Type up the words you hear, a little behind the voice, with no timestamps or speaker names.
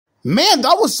Man,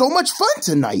 that was so much fun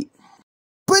tonight.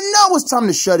 But now it's time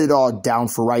to shut it all down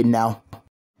for right now.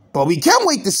 But we can't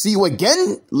wait to see you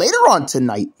again later on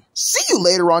tonight. See you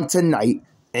later on tonight.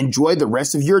 Enjoy the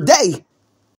rest of your day.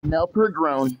 Mel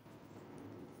Pergrone.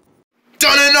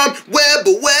 Dun-dun-dum,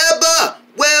 Webber, Webber,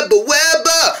 Webber,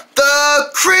 Webber, the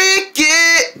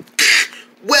cricket.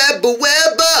 Webber,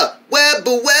 Webber,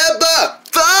 Webber, Webber,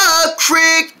 the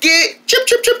cricket. Chirp,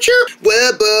 chirp, chirp, chirp.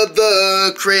 Webber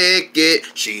the cricket.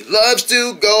 She loves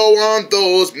to go on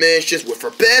those missions with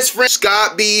her best friend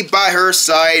Scott B by her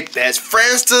side. Best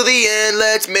friends to the end,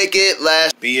 let's make it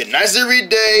last. Be it nice every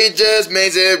day, just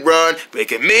makes it run. We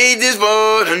can make this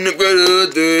fun in the better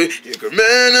day. You can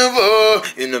man of all,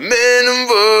 in the man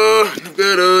of all, in the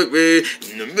better way,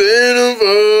 in the man of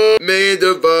all, made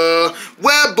the ball.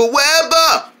 Webber,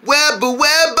 Webber, Webber,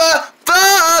 Webber,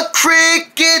 the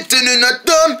cricket.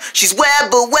 Dun-dun-dun-dum. She's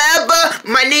Webber, Webber.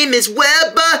 My name is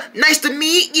Webber. Nice to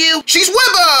meet you. She's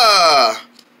Webber.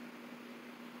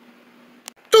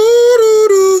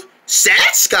 Doo-doo-doo.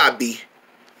 Sad Scotty.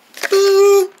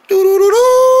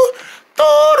 Doo-doo-doo-doo.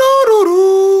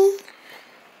 Doo-doo-doo-doo.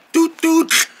 Doo-doo.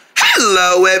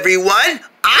 Hello, everyone.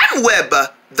 I'm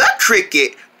Webber, the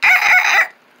cricket.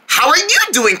 How are you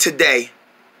doing today?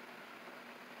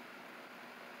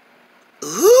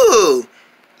 Ooh,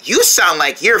 you sound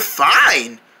like you're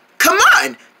fine. Come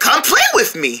on, come play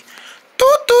with me.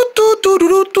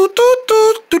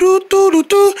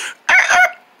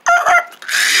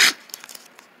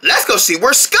 Let's go see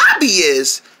where Scotty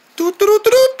is.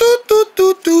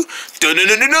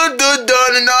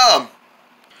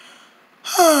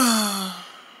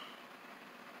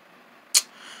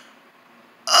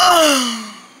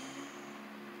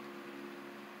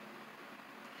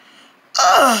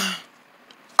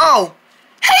 Oh,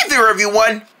 hey there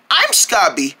everyone, I'm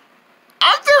Scotty.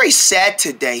 I'm very sad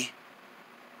today.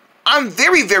 I'm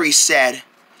very, very sad.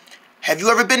 Have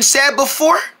you ever been sad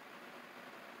before?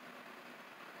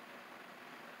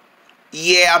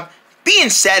 Yeah,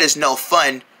 being sad is no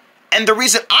fun. And the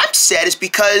reason I'm sad is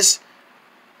because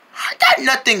I got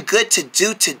nothing good to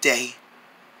do today.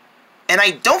 And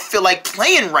I don't feel like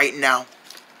playing right now.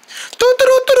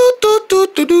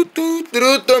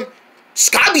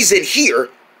 Scotty's in here.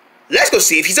 Let's go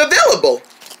see if he's available.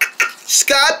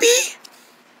 Scotty?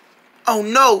 Oh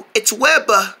no, it's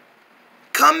Webber.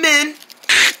 Come in.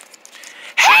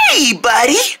 Hey,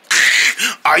 buddy.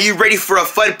 Are you ready for a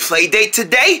fun play date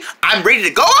today? I'm ready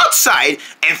to go outside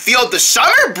and feel the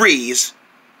summer breeze.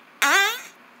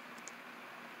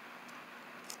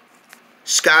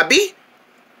 Scotty?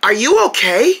 Are you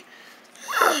okay?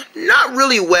 Not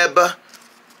really, Webber.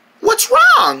 What's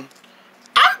wrong?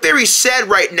 I'm very sad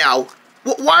right now.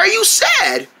 Why are you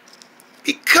sad?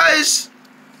 Because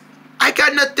I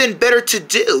got nothing better to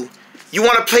do. You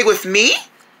want to play with me?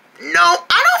 No,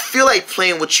 I don't feel like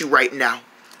playing with you right now.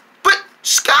 But,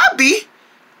 Scotty,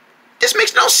 this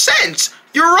makes no sense.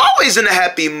 You're always in a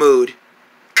happy mood.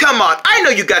 Come on, I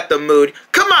know you got the mood.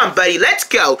 Come on, buddy, let's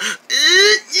go.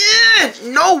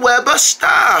 No, Webber,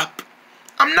 stop.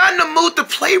 I'm not in the mood to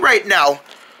play right now.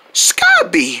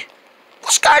 Scotty,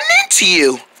 what's gotten into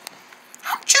you?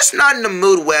 I'm just not in the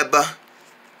mood, Webber.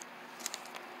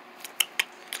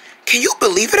 Can you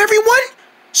believe it, everyone?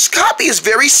 Scotty is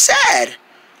very sad.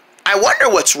 I wonder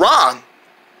what's wrong.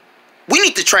 We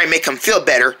need to try and make him feel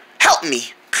better. Help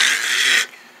me.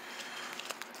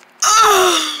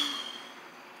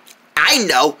 I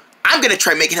know. I'm gonna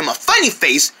try making him a funny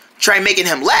face. Try making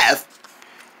him laugh.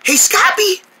 Hey,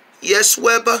 Scotty. Yes,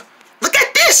 Webber. Look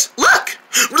at this. Look.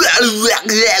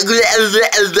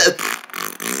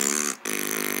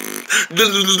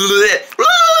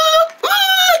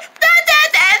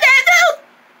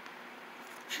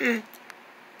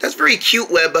 That's very cute,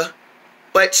 Webber.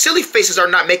 But silly faces are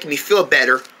not making me feel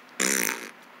better.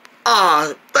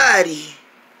 Aw, buddy.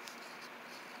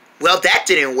 Well, that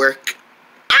didn't work.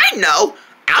 I know.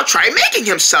 I'll try making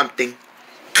him something.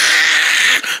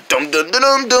 I'm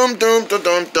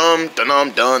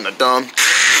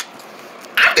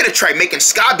gonna try making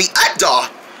Scotty a doll.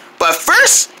 But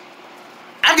first,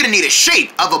 I'm gonna need a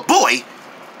shape of a boy.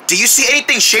 Do you see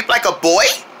anything shaped like a boy?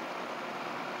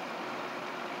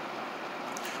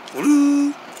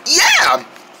 Yeah!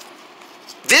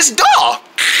 This doll!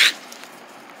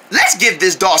 Let's give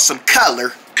this doll some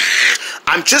color.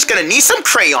 I'm just gonna need some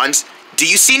crayons. Do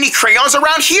you see any crayons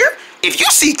around here? If you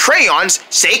see crayons,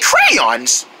 say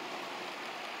crayons.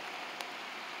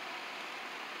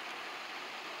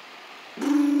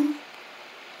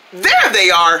 There they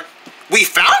are! We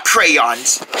found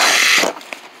crayons!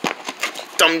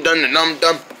 Dum dum dum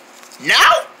dum.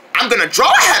 Now, I'm gonna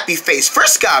draw a happy face for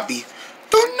Scotty.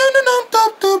 Dum dum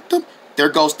dum dum dum There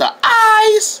goes the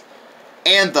eyes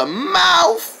and the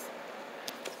mouth.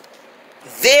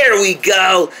 There we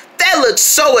go. That looks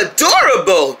so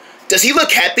adorable. Does he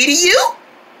look happy to you?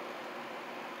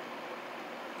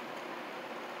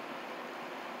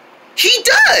 He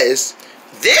does.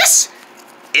 This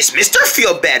is Mr.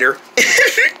 Feel Better.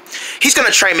 He's gonna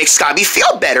try and make Scobby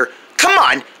feel better. Come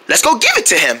on, let's go give it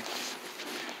to him.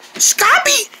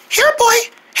 Scobby, here boy.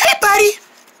 Hey buddy.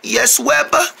 Yes,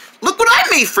 Webba. Look what I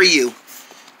made for you.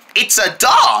 It's a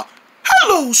doll.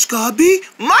 Hello, Scobby.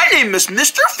 My name is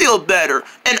Mr. Feel Better,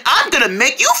 and I'm gonna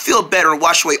make you feel better and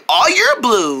wash away all your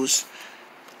blues.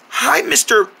 Hi,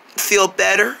 Mr. Feel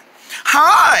Better.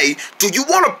 Hi. Do you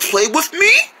want to play with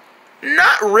me?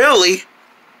 Not really.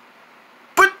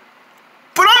 But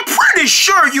I'm pretty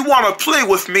sure you want to play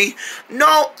with me.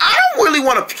 No, I don't really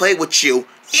want to play with you.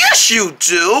 Yes, you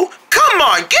do. Come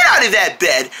on, get out of that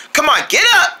bed. Come on, get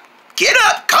up. Get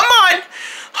up, come on.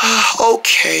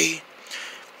 Okay.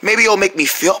 Maybe it'll make me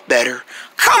feel better.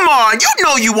 Come on, you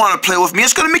know you want to play with me.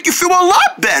 It's going to make you feel a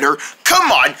lot better.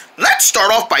 Come on, let's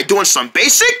start off by doing some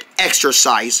basic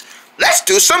exercise. Let's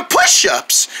do some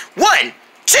push-ups. 1,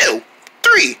 2,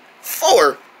 3,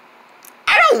 4.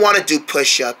 I don't want to do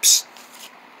push-ups.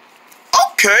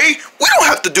 Okay, we don't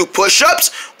have to do push-ups.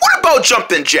 What about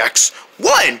jumping jacks?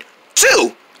 1,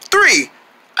 2, 3.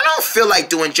 I don't feel like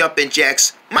doing jumping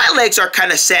jacks. My legs are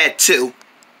kind of sad too.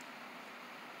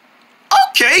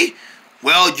 Okay,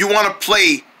 well, you want to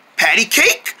play patty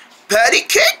cake? Patty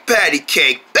cake, patty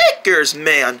cake. Baker's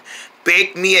man.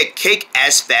 Bake me a cake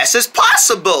as fast as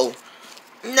possible.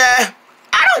 Nah,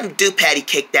 I don't do patty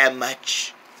cake that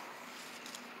much.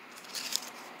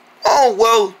 Oh,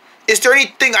 well, is there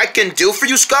anything I can do for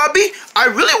you, Scobby? I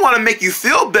really want to make you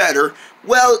feel better.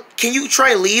 Well, can you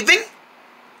try leaving?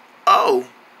 Oh.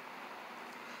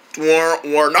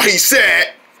 Where nice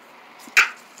at?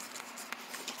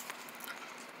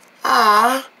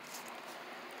 Aw.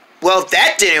 Well,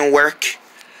 that didn't work.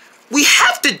 We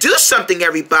have to do something,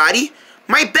 everybody.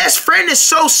 My best friend is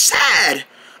so sad.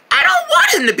 I don't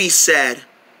want him to be sad.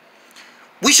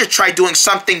 We should try doing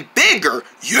something bigger.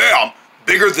 Yeah,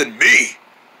 bigger than me.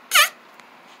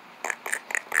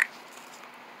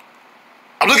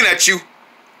 I'm looking at you.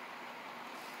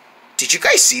 Did you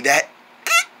guys see that?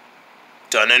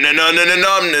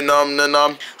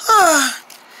 Dun-dun-dun-dun-dun-dun-dun-dun-dun-dun.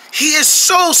 He is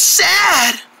so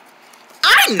sad.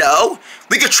 I know.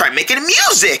 We could try making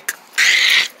music.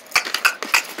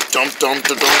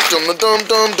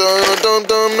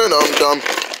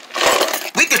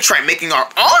 We could try making our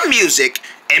own music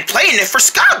and playing it for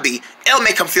Scobby. It'll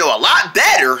make him feel a lot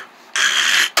better.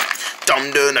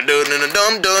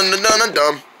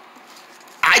 Dum-dum-dum-dum-dum-dum-dum-dum.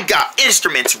 I got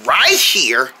instruments right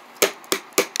here.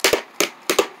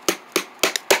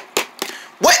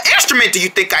 What instrument do you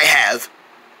think I have?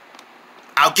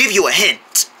 I'll give you a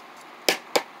hint.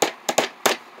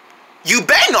 You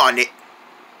bang on it.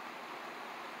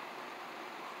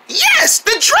 Yes,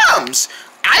 the drums.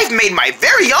 I've made my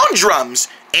very own drums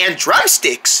and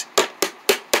drumsticks.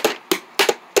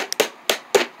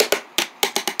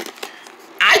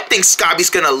 I think Scobby's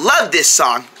gonna love this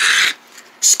song.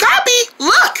 Scobby,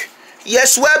 look!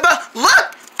 Yes, Webba,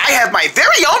 look! I have my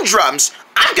very own drums.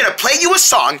 I'm gonna play you a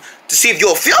song to see if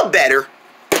you'll feel better.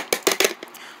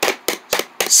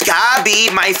 Scobby,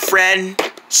 my friend.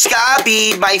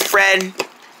 Scobby, my friend.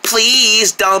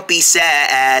 Please don't be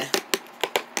sad.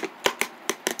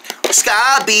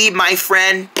 Scobby, my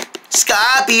friend.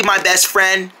 Scobby, my best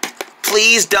friend.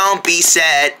 Please don't be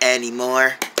sad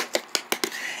anymore.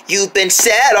 You've been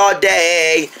sad all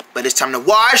day, but it's time to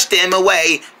wash them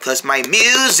away, 'cause my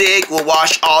music will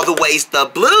wash all the ways the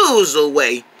blues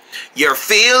away. You're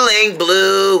feeling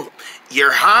blue.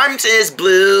 Your heart is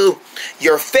blue.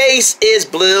 Your face is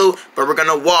blue, but we're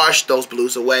gonna wash those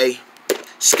blues away.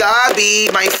 Scobby,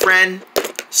 my friend.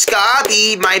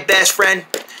 Scobby, my best friend.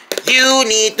 You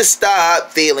need to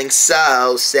stop feeling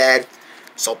so sad.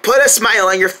 So put a smile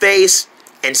on your face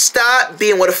and stop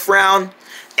being with a frown.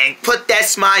 And put that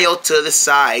smile to the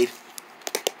side,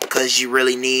 'cause you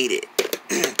really need it.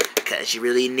 'Cause you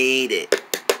really need it.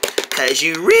 'Cause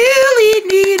you really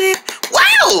need it.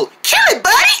 Wow! Kill it,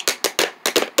 buddy!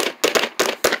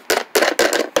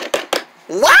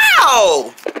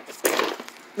 Wow!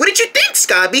 What did you think,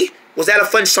 Scobby? Was that a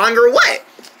fun song or what?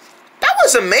 That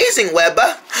was amazing,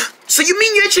 Webba. So you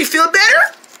mean you actually feel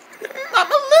better?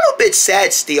 I'm a little bit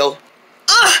sad still.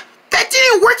 That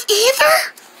didn't work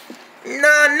either?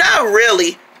 Nah, not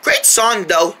really. Great song,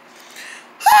 though.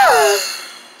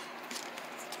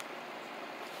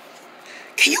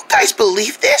 Can you guys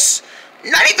believe this?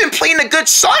 Not even playing a good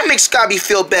song makes Scobby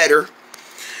feel better.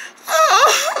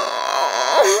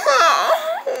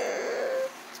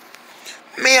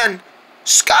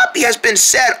 Scobby has been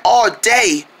sad all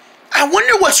day. I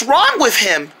wonder what's wrong with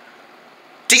him.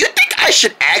 Do you think I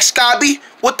should ask Scobby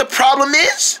what the problem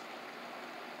is?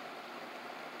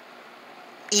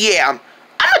 Yeah, I'm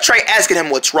gonna try asking him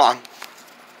what's wrong.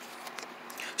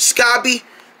 Scobby,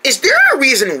 is there a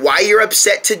reason why you're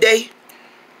upset today?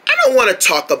 I don't want to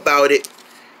talk about it.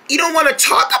 You don't want to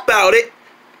talk about it,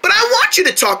 but I want you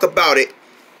to talk about it.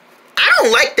 I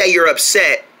don't like that you're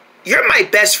upset. You're my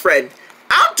best friend.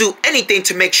 I'll do anything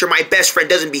to make sure my best friend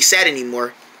doesn't be sad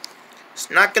anymore. It's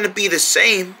not gonna be the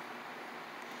same.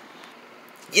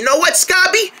 You know what,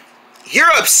 Scobby?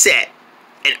 You're upset.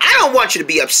 And I don't want you to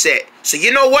be upset. So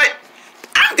you know what?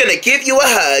 I'm gonna give you a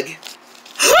hug.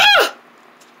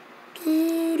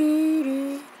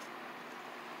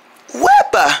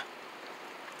 Webba!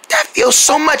 That feels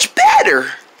so much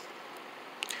better.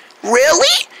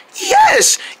 Really?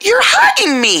 Yes, you're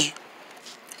hugging me.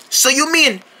 So you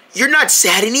mean you're not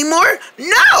sad anymore?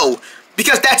 No,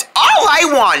 because that's all I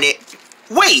wanted.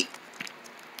 Wait,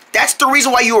 that's the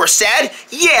reason why you were sad?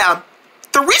 Yeah,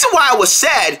 the reason why I was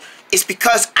sad is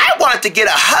because I wanted to get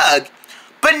a hug,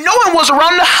 but no one was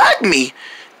around to hug me.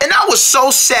 And I was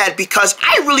so sad because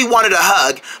I really wanted a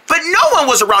hug, but no one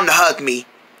was around to hug me.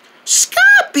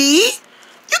 Scobby,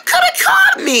 you could have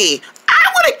called me. I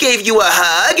would have gave you a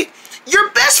hug. Your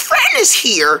best friend is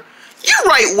here. You're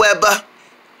right, Webba.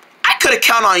 I could have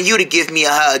counted on you to give me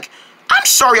a hug. I'm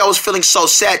sorry I was feeling so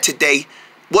sad today.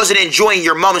 Wasn't enjoying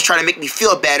your moments trying to make me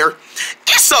feel better.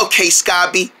 It's okay,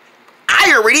 Scobby.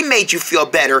 I already made you feel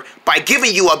better by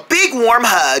giving you a big warm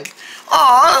hug.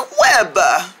 Aw,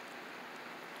 Webba.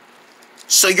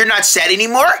 So you're not sad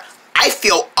anymore? I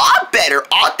feel all better,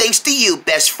 all thanks to you,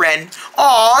 best friend.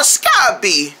 Aw,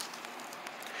 Scobby.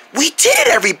 We did it,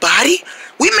 everybody.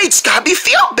 We made Scobby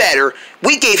feel better.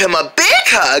 We gave him a big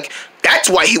hug. That's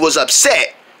why he was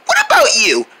upset. What about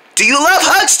you? Do you love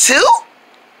hugs too?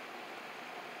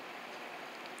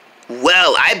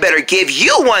 Well, I better give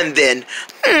you one then.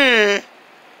 To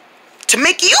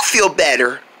make you feel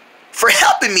better. For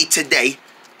helping me today.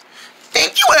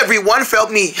 Thank you, everyone, for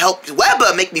helping me help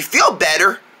Webba make me feel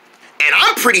better. And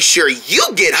I'm pretty sure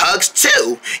you get hugs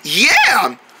too.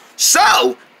 Yeah.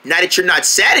 So, now that you're not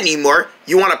sad anymore,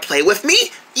 you want to play with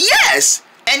me? Yes.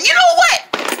 And you know what?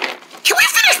 Can we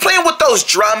finish playing with those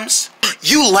drums?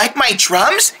 You like my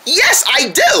drums? Yes, I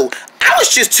do. I was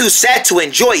just too sad to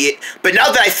enjoy it. But now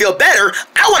that I feel better,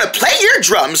 I want to play your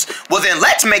drums. Well, then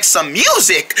let's make some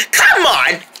music. Come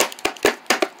on.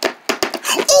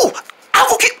 Ooh, I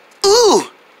will get...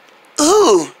 Ooh.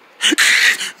 Ooh.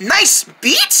 Nice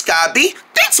beat, Scobby.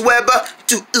 Thanks, Webba.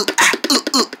 Do ooh, ah, ooh,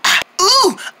 ooh, ah.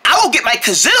 Ooh, I will get my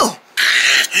kazoo.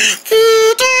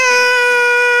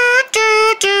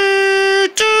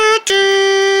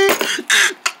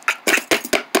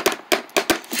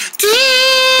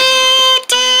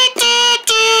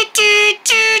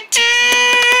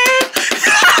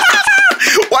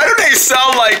 Why do they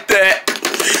sound like that?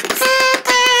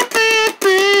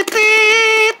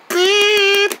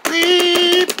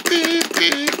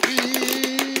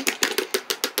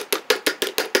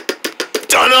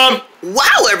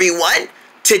 Wow, everyone!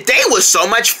 Today was so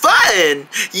much fun!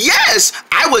 Yes,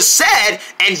 I was sad,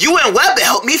 and you and Webba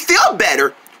helped me feel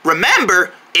better.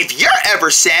 Remember, if you're ever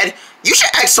sad, you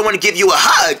should ask someone to give you a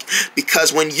hug,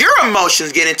 because when your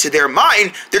emotions get into their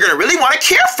mind, they're gonna really want to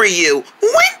care for you.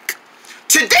 Wink!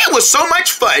 Today was so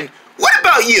much fun. What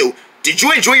about you? Did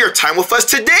you enjoy your time with us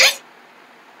today?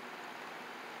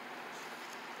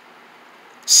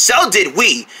 So did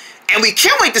we, and we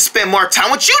can't wait to spend more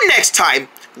time with you next time.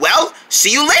 Well,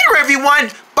 see you later, everyone.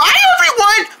 Bye,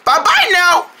 everyone. Bye-bye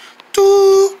now.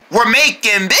 We're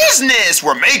making business.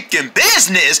 We're making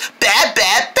business. Bad,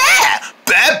 bad, bad.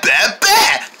 Bad, bad,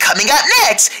 bad. Coming up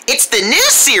next, it's the new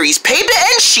series, Paper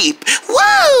and Sheep.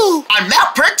 Woo! On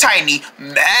Mount Per Tiny.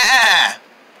 Meh.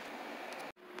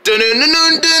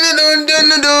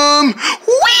 Dun-dun-dun-dun-dun-dun-dun-dun.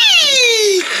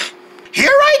 Whee! Here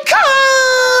I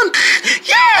come!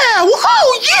 Yeah!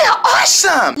 Whoa! Yeah!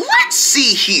 Awesome! Let's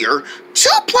see here. 2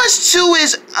 plus 2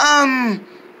 is,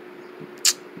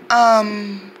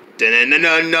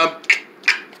 dun-dun-dun-dun-dun.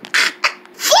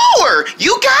 4!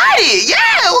 You got it!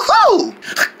 Yeah! Woohoo!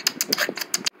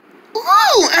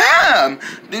 Ooh,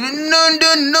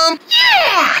 dun-dun-dun-dun-dun.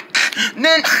 Yeah!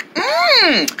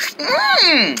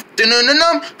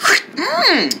 Dun-dun-dun-dun.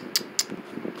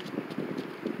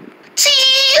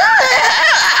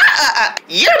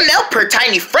 Your Mount Per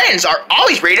Tiny friends are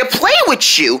always ready to play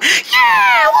with you.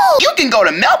 Yeah! Woo. You can go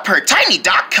to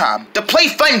mountpertiny.com to play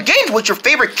fun games with your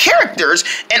favorite characters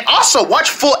and also watch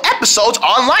full episodes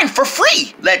online for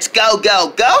free. Let's go,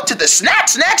 go, go to the snack.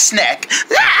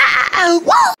 Ah,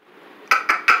 woo.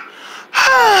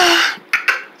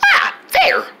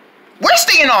 There. We're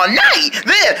staying all night.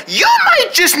 Then you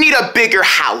might just need a bigger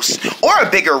house or a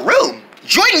bigger room.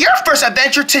 Join your first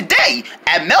adventure today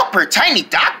at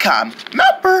MeltPerTiny.com.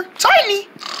 MeltPerTiny.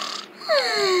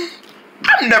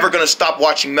 I'm never gonna stop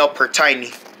watching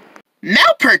MeltPerTiny.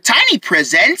 MeltPerTiny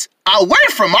presents a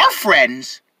word from our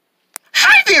friends.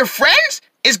 Hi there, friends.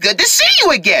 It's good to see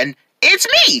you again. It's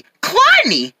me,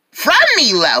 Clonny, from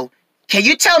Milo. Can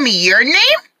you tell me your name?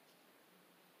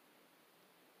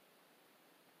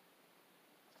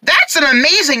 That's an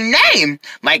amazing name.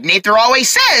 Like Nathan always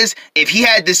says, if he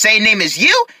had the same name as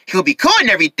you, he'll be cool and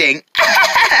everything.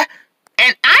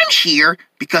 And I'm here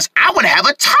because I want to have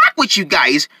a talk with you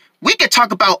guys. We could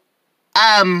talk about,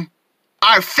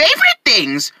 our favorite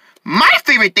things. My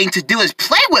favorite thing to do is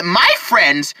play with my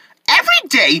friends. Every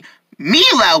day,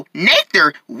 Milo,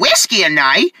 Nathan, Whiskey, and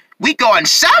I, we go on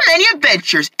so many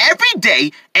adventures every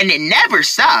day, and it never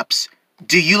stops.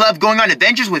 Do you love going on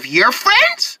adventures with your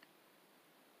friends?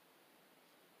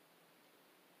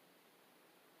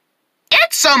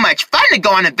 It's so much fun to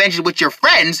go on adventures with your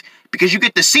friends because you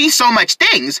get to see so much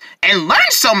things and learn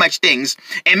so much things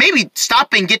and maybe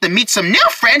stop and get to meet some new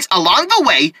friends along the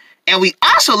way. And we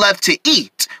also love to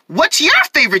eat. What's your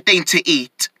favorite thing to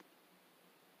eat?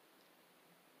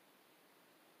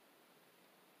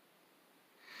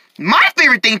 My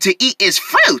favorite thing to eat is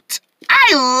fruit.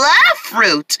 I love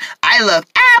fruit. I love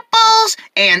apples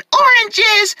and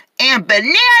oranges and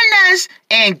bananas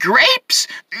and grapes.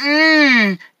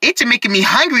 It's making me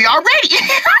hungry already.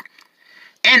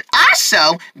 And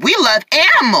also, we love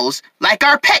animals, like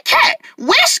our pet cat,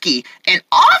 Whiskey, and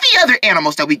all the other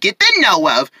animals that we get to know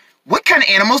of. What kind of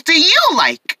animals do you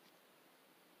like?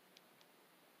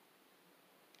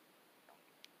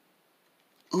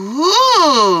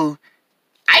 Ooh,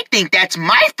 I think that's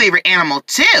my favorite animal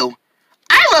too.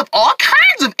 I love all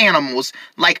kinds of animals.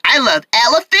 Like I love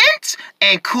elephants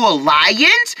and cool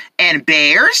lions and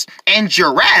bears and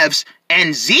giraffes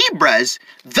and zebras.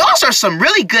 Those are some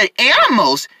really good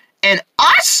animals. And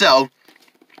also,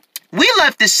 we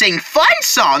love to sing fun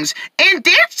songs and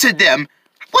dance to them.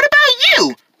 What about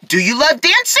you? Do you love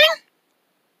dancing?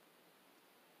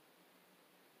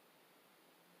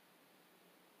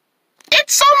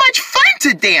 It's so much fun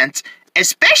to dance,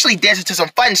 especially dancing to some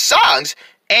fun songs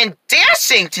and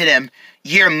dancing to them.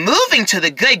 You're moving to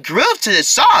the good groove to the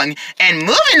song and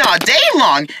moving all day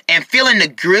long and feeling the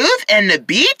groove and the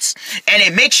beats, and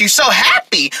it makes you so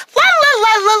happy. La la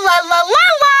la la la la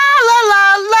la la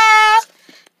la la.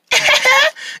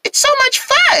 It's so much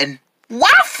fun.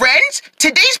 Wow, friends,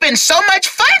 today's been so much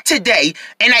fun today,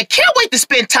 and I can't wait to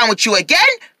spend time with you again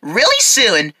really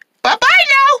soon. Bye-bye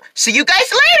now. See you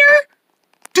guys later.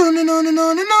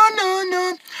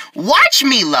 Watch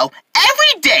Milo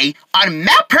every day on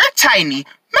MeltPerTiny.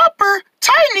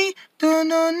 MeltPerTiny.